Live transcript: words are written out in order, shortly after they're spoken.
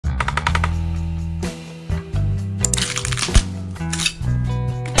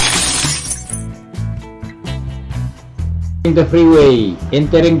The freeway.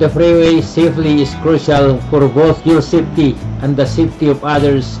 Entering the freeway safely is crucial for both your safety and the safety of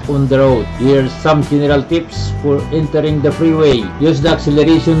others on the road. Here's some general tips for entering the freeway. Use the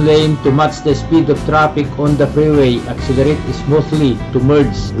acceleration lane to match the speed of traffic on the freeway. Accelerate smoothly to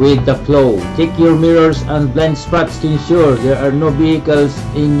merge with the flow. Check your mirrors and blind spots to ensure there are no vehicles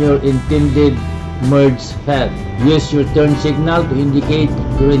in your intended merge path. Use your turn signal to indicate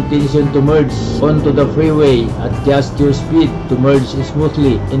your intention to merge onto the freeway. Adjust your speed to merge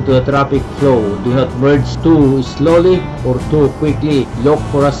smoothly into the traffic flow. Do not merge too slowly or too quickly. Look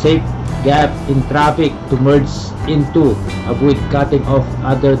for a safe gap in traffic to merge into. Avoid cutting off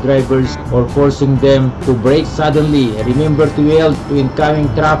other drivers or forcing them to brake suddenly. Remember to yield to incoming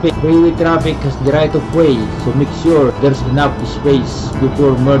traffic. Freeway traffic has the right of way, so make sure there's enough space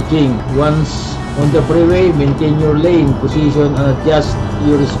before merging. Once on the freeway, maintain your lane position and adjust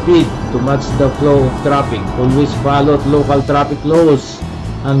your speed to match the flow of traffic. Always follow local traffic laws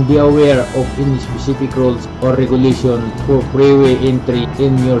and be aware of any specific rules or regulation for freeway entry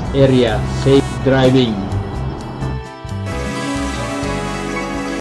in your area. Safe driving.